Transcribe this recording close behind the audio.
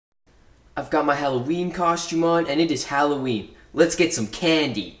I've got my Halloween costume on, and it is Halloween. Let's get some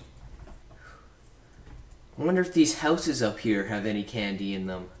candy. I wonder if these houses up here have any candy in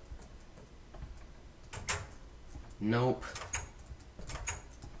them. Nope.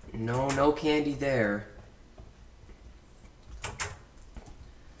 No candy there.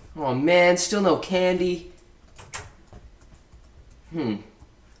 Oh man, still no candy. I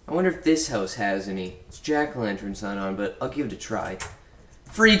wonder if this house has any. It's jack-o'-lantern's not on, but I'll give it a try.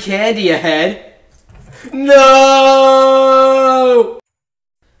 Free candy ahead! No!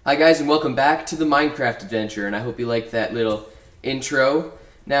 Hi guys, and welcome back to the Minecraft adventure, and I hope you liked that little intro.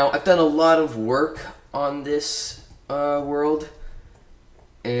 Now, I've done a lot of work on this world,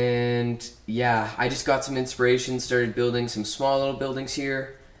 and yeah, I just got some inspiration, started building some small little buildings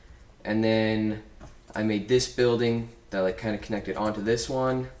here, and then I made this building that like kind of connected onto this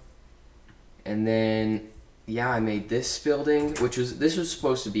one, and then yeah, I made this building, this was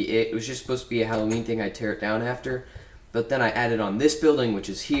supposed to be it. It was just supposed to be a Halloween thing. I'd tear it down after, but then I added on this building, which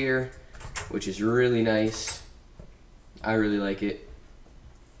is here, which is really nice. I really like it.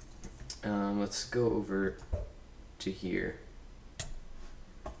 Let's go over to here.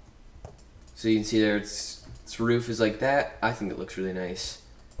 So you can see there, its roof is like that. I think it looks really nice,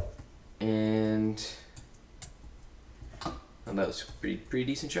 and well, that was a pretty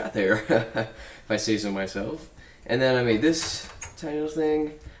decent shot there, if I say so myself. And then I made this tiny little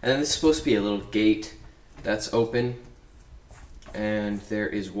thing, and then this is supposed to be a little gate that's open, and there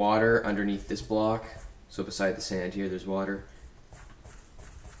is water underneath this block. So beside the sand here, there's water.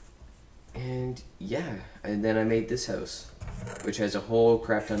 And yeah, and then I made this house, which has a whole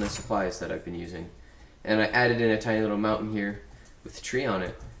crap ton of supplies that I've been using. And I added in a tiny little mountain here with a tree on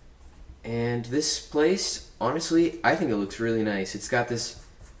it. And this place, honestly, I think it looks really nice. It's got this,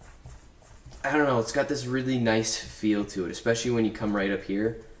 I don't know, it's got this really nice feel to it, especially when you come right up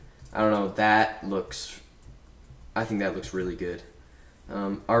here. I don't know, I think that looks really good.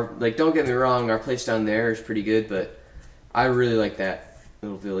 Don't get me wrong, our place down there is pretty good, but I really like that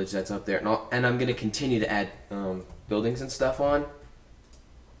little village that's up there. And I'm going to continue to add buildings and stuff on.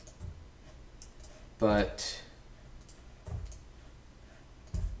 But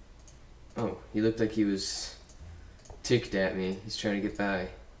oh, he looked like he was ticked at me. He's trying to get by.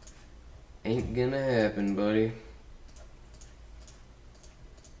 Ain't gonna happen, buddy.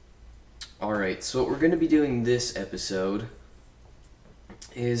 Alright, so what we're gonna be doing this episode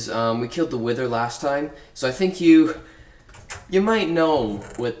is, we killed the Wither last time, so I think you might know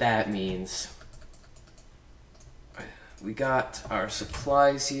what that means. We got our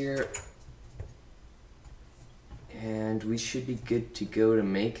supplies here, and we should be good to go to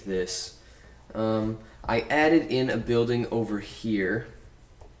make this. I added in a building over here,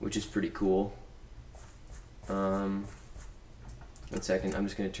 which is pretty cool. 1 second, I'm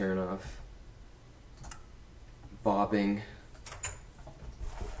just going to turn off bobbing.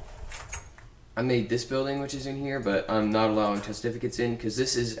 I made this building, which is in here, but I'm not allowing testificates in, because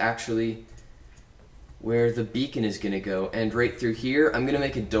this is actually where the beacon is going to go. And right through here, I'm going to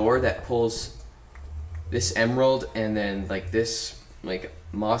make a door that pulls this emerald and then like this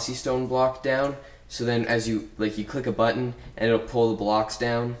mossy stone block down, so then as you click a button and it'll pull the blocks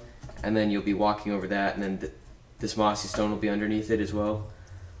down, and then you'll be walking over that, and then this mossy stone will be underneath it as well.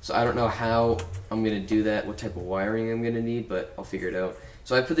 So I don't know how I'm gonna do that, what type of wiring I'm gonna need, but I'll figure it out.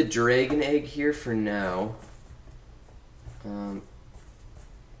 So I put the dragon egg here for now.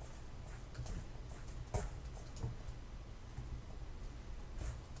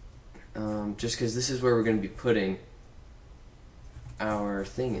 Just because this is where we're going to be putting our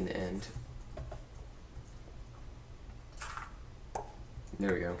thing in the end.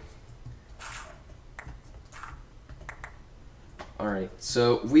 There we go. Alright,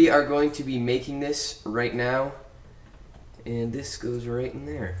 so we are going to be making this right now, and this goes right in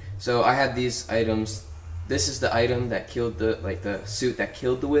there. So I have these items. This is the item that killed the suit that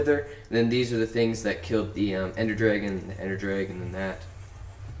killed the Wither, and then these are the things that killed the Ender Dragon, the Ender Dragon, and that.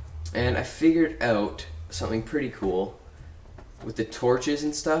 And I figured out something pretty cool with the torches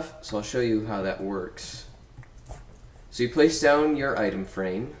and stuff, so I'll show you how that works. So you place down your item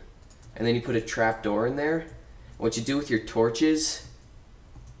frame, and then you put a trapdoor in there. What you do with your torches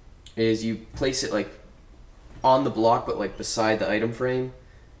is you place it on the block, but beside the item frame,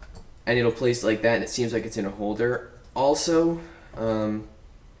 and it'll place it like that, and it seems like it's in a holder. Also,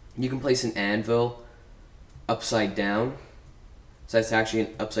 you can place an anvil upside down. So that's actually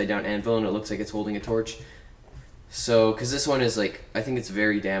an upside down anvil, and it looks like it's holding a torch. So, because this one is I think it's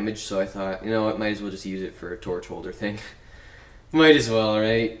very damaged, so I thought, you know what, might as well just use it for a torch holder thing. Might as well,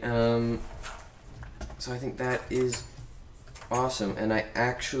 right? So I think that is Awesome, and I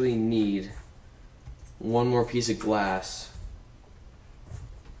actually need one more piece of glass.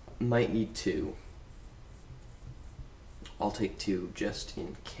 Might need two. I'll take two just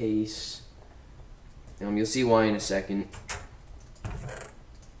in case. You'll see why in a second.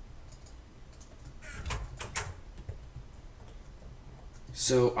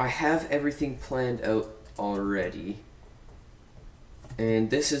 So I have everything planned out already. And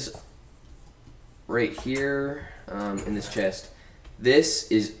this is right here in this chest.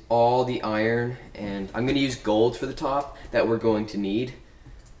 This is all the iron, and I'm going to use gold for the top that we're going to need.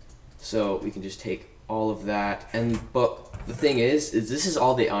 So we can just take all of that. But the thing is this is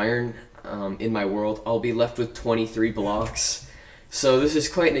all the iron in my world. I'll be left with 23 blocks. So this is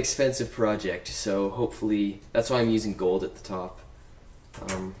quite an expensive project. So hopefully, that's why I'm using gold at the top.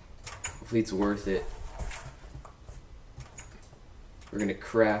 Hopefully it's worth it. We're going to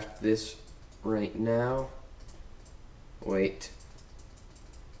craft this right now. Wait.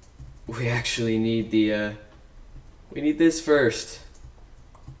 We actually need the, we need this first.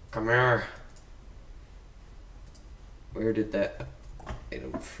 Come here. Where did that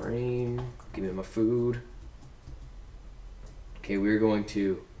item frame? Give me my food. Okay, we're going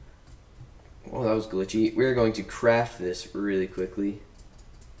to, oh, that was glitchy. We're going to craft this really quickly.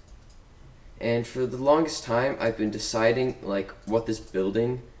 And for the longest time, I've been deciding like what this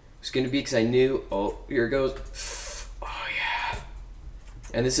building was going to be, because I knew, oh, here it goes. Oh yeah.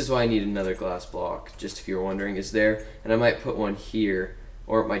 And this is why I need another glass block, just if you're wondering, is there. And I might put one here,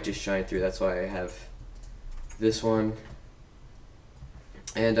 or it might just shine through. That's why I have this one.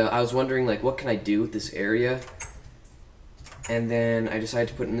 And I was wondering, like, what can I do with this area? And then I decided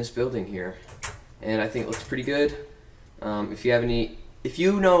to put in this building here. And I think it looks pretty good. If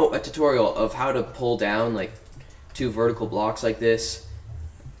you know a tutorial of how to pull down like 2 vertical blocks like this,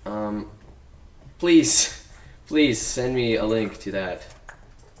 please send me a link to that.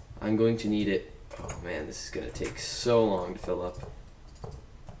 I'm going to need it. Oh man, this is going to take so long to fill up.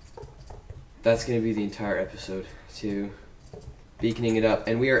 That's going to be the entire episode, too. Beaconing it up.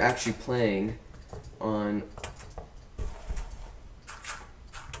 And we are actually playing on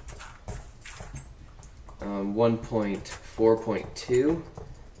um, 1.4.2,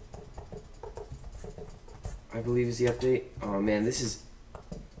 I believe is the update. Oh man, this is...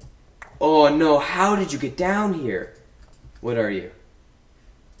 Oh no, how did you get down here? What are you?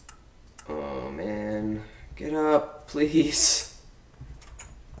 Oh man, get up, please.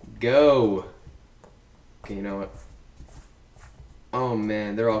 Go. Okay, you know what? Oh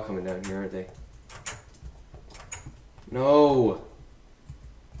man, they're all coming down here, aren't they? No.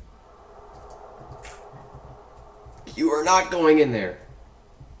 You are not going in there.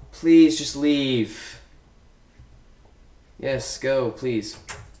 Please just leave. Yes, go, please.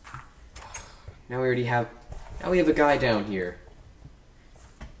 Now we have a guy down here.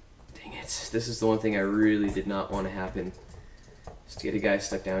 Dang it. This is the one thing I really did not want to happen. Just to get a guy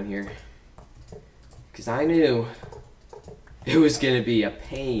stuck down here. Because I knew it was going to be a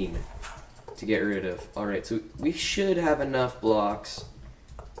pain to get rid of. Alright, so we should have enough blocks.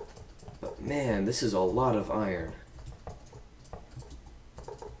 But man, this is a lot of iron.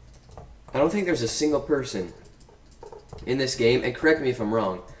 I don't think there's a single person in this game, and correct me if I'm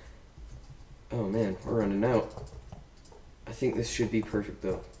wrong. Oh man, we're running out. I think this should be perfect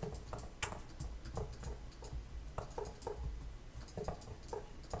though.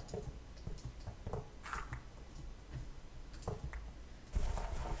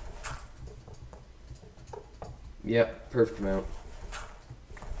 Yep, perfect amount.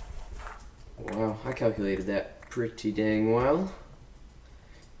 Wow, I calculated that pretty dang well.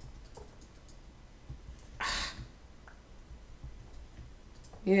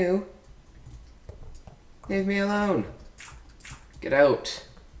 You. Leave me alone. Get out.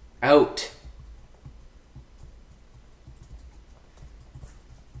 Out.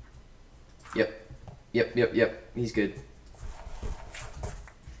 Yep. He's good.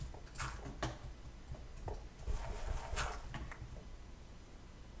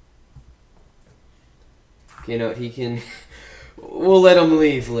 Okay, no, he can... We'll let him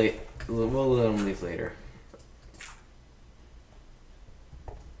leave We'll let him leave later.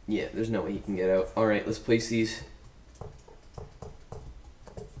 Yeah, there's no way he can get out. Alright, let's place these.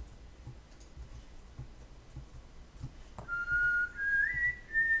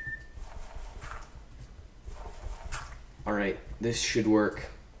 Alright, this should work.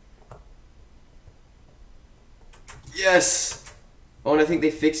 Yes! Oh, and I think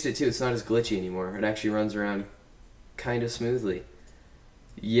they fixed it too. It's not as glitchy anymore. It actually runs around kind of smoothly.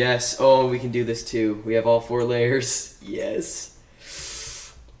 Yes! Oh, we can do this too. We have all 4 layers. Yes!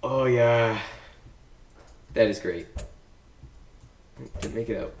 Oh yeah, that is great. Didn't make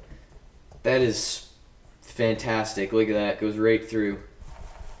it out. That is fantastic. Look at that. Goes right through.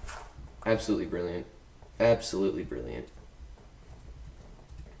 Absolutely brilliant. Absolutely brilliant.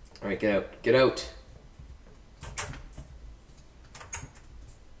 Alright, get out. Get out.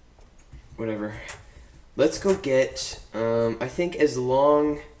 Whatever. Let's go get, I think as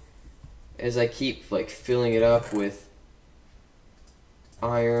long as I keep, like, filling it up with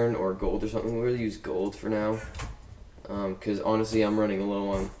iron or gold or something, we'll use gold for now. Because honestly, I'm running low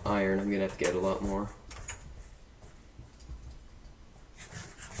on iron. I'm going to have to get a lot more.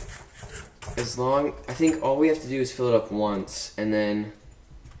 I think all we have to do is fill it up once, and then...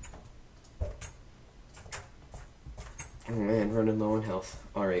 Oh man, running low on health.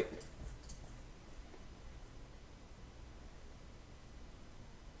 Alright.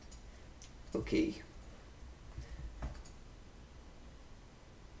 Okay.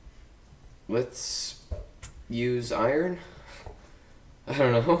 Let's use iron? I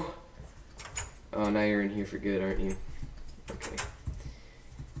don't know. Oh, now you're in here for good, aren't you? Okay.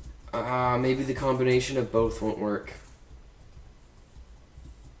 Maybe the combination of both won't work.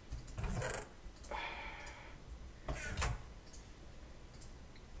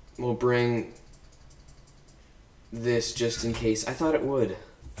 We'll bring this just in case. I thought it would.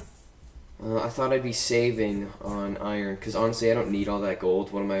 I thought I'd be saving on iron, because honestly I don't need all that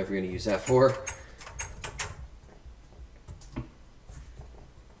gold. What am I ever going to use that for?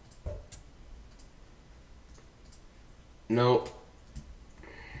 Nope.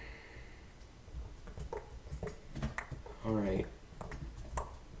 Alright.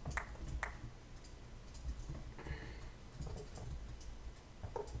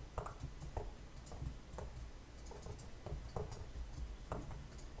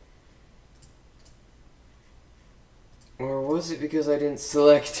 Or was it because I didn't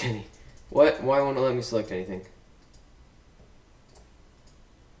select any? What? Why won't it let me select anything?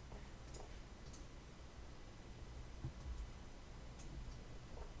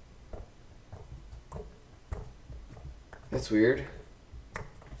 That's weird.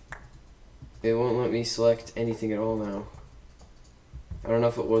 It won't let me select anything at all now. I don't know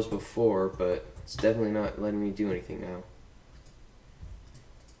if it was before, but it's definitely not letting me do anything now.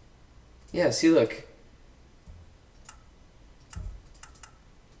 Yeah, see, look.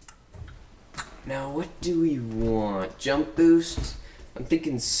 Now, what do we want? Jump boost? I'm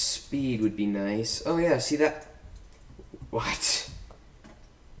thinking speed would be nice. Oh yeah, see that? What?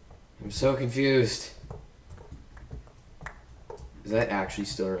 I'm so confused. Is that actually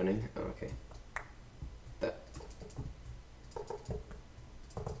still running? Oh, okay. That.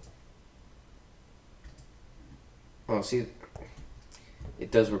 Oh, see,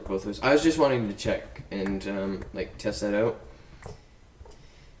 it does work both ways. I was just wanting to check and like test that out.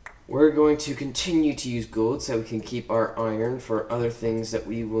 We're going to continue to use gold so we can keep our iron for other things that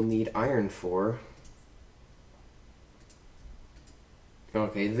we will need iron for.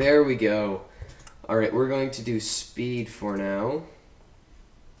 Okay, there we go. Alright, we're going to do speed for now.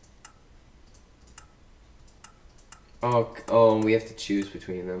 Oh, we have to choose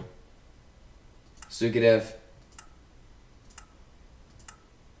between them. So we could have...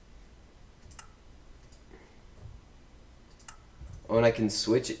 Oh, and I can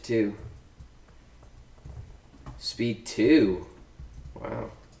switch it too. Speed 2.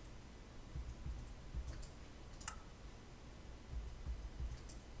 Wow.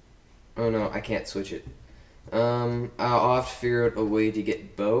 Oh no, I can't switch it. I'll have to figure out a way to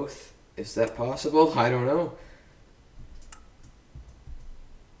get both. Is that possible? I don't know.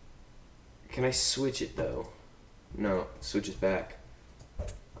 Can I switch it though? No, switch it back.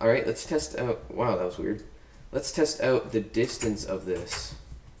 Alright, let's test out... Wow, that was weird. Let's test out the distance of this.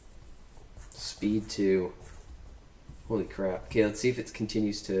 Speed 2. Holy crap. Okay, let's see if it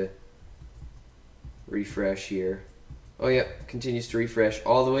continues to refresh here. Oh yeah, continues to refresh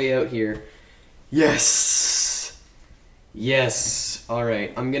all the way out here. Yes! Yes!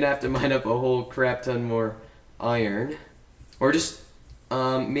 Alright, I'm gonna have to mine up a whole crap ton more iron. Or just,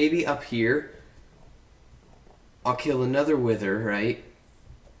 maybe up here. I'll kill another wither, right?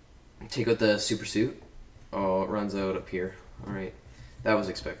 Take out the super suit. Oh, it runs out up here. Alright. That was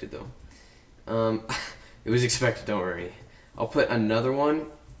expected, though. It was expected, don't worry. I'll put another one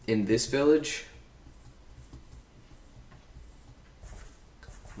in this village.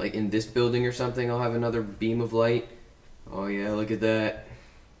 Like in this building or something, I'll have another beam of light. Oh yeah, look at that.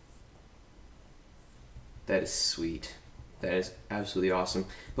 That is sweet. That is absolutely awesome.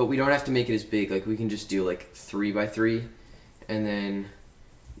 But we don't have to make it as big. Like we can just do like 3 by 3 and then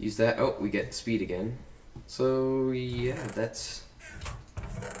use that. Oh, we get speed again. So yeah, that's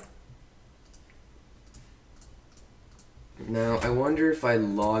Now, I wonder if I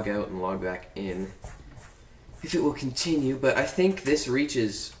log out and log back in, if it will continue, but I think this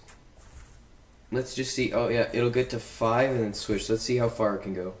reaches... Let's just see. Oh, yeah, it'll get to 5 and then switch. Let's see how far it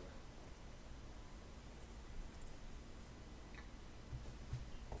can go.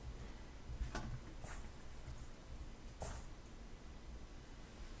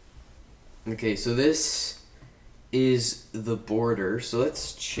 Okay, so this is the border. So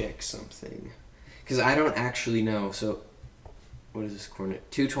let's check something. Because I don't actually know. So, what is this coordinate?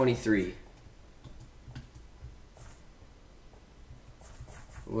 223.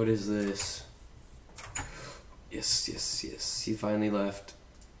 What is this? Yes, yes, yes. He finally left.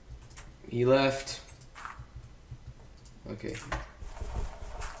 He left. Okay.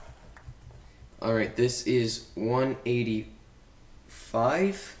 Alright, this is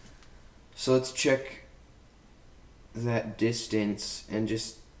 185. So let's check that distance and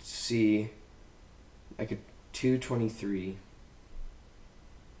just see. I could 223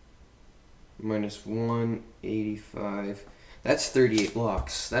 minus 185. That's 38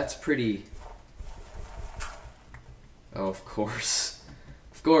 blocks. That's pretty... Oh, of course.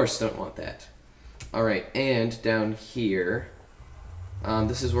 Of course, don't want that. Alright, and down here,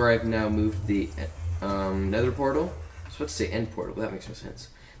 this is where I've now moved the nether portal. I was about to say end portal, but that makes no sense.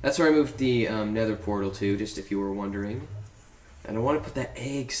 That's where I moved the nether portal to, just if you were wondering. And I want to put that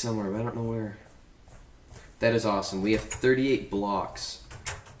egg somewhere, but I don't know where. That is awesome. We have 38 blocks.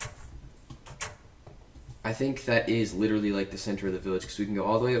 I think that is literally like the center of the village, because we can go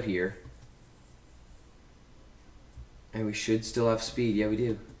all the way out here. And we should still have speed. Yeah, we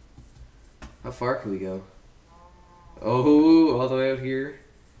do. How far can we go? Oh, all the way out here.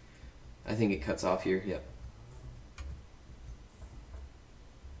 I think it cuts off here. Yep.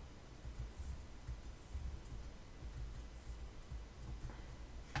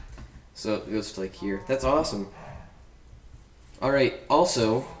 So it goes to like here. That's awesome. Alright,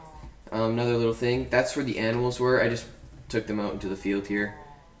 also, another little thing. That's where the animals were. I just took them out into the field here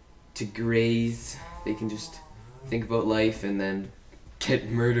to graze. They can just think about life and then get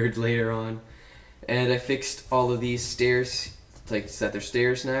murdered later on. And I fixed all of these stairs, like set their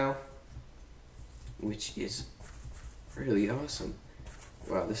stairs now, which is really awesome.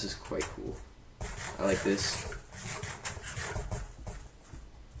 Wow, this is quite cool. I like this.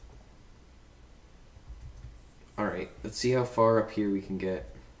 Alright, let's see how far up here we can get.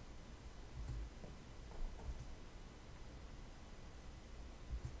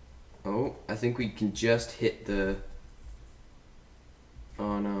 Oh, I think we can just hit the...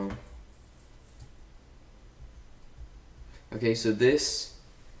 Oh no. Okay, so this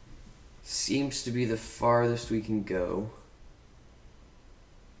seems to be the farthest we can go.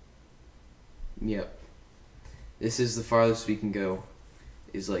 Yep. This is the farthest we can go,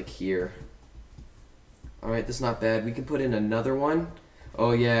 is like here. Alright, that's not bad. We can put in another one.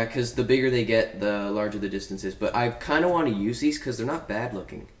 Oh yeah, because the bigger they get, the larger the distance is. But I kind of want to use these because they're not bad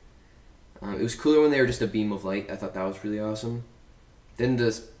looking. It was cooler when they were just a beam of light. I thought that was really awesome. Then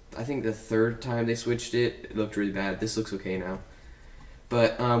I think the third time they switched it, it looked really bad. This looks okay now.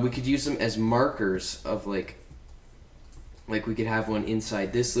 But we could use them as markers of like we could have one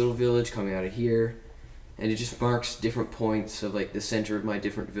inside this little village coming out of here. And it just marks different points of like the center of my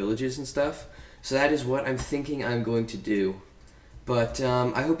different villages and stuff. So that is what I'm thinking I'm going to do. But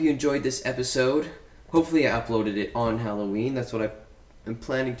I hope you enjoyed this episode. Hopefully I uploaded it on Halloween. That's what I'm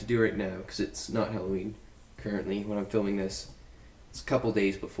planning to do right now, because it's not Halloween currently when I'm filming this. It's a couple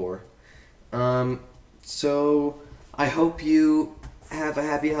days before. So I hope you have a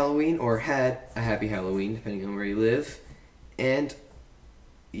happy Halloween, or had a happy Halloween, depending on where you live. And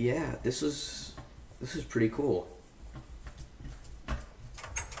yeah, this was pretty cool.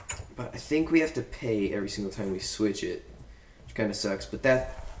 But I think we have to pay every single time we switch it, which kind of sucks. But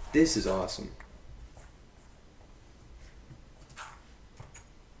this is awesome.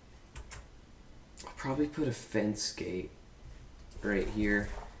 I'll probably put a fence gate right here,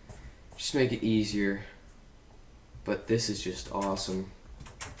 just to make it easier. But this is just awesome.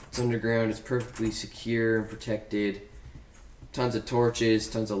 It's underground. It's perfectly secure and protected. Tons of torches,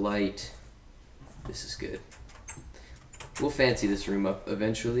 tons of light. This is good. We'll fancy this room up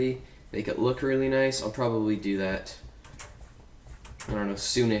eventually, make it look really nice. I'll probably do that, I don't know,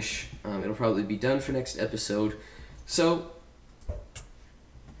 soonish. It'll probably be done for next episode. So,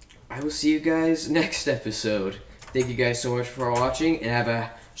 I will see you guys next episode. Thank you guys so much for watching, and have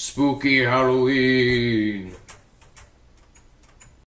a spooky Halloween!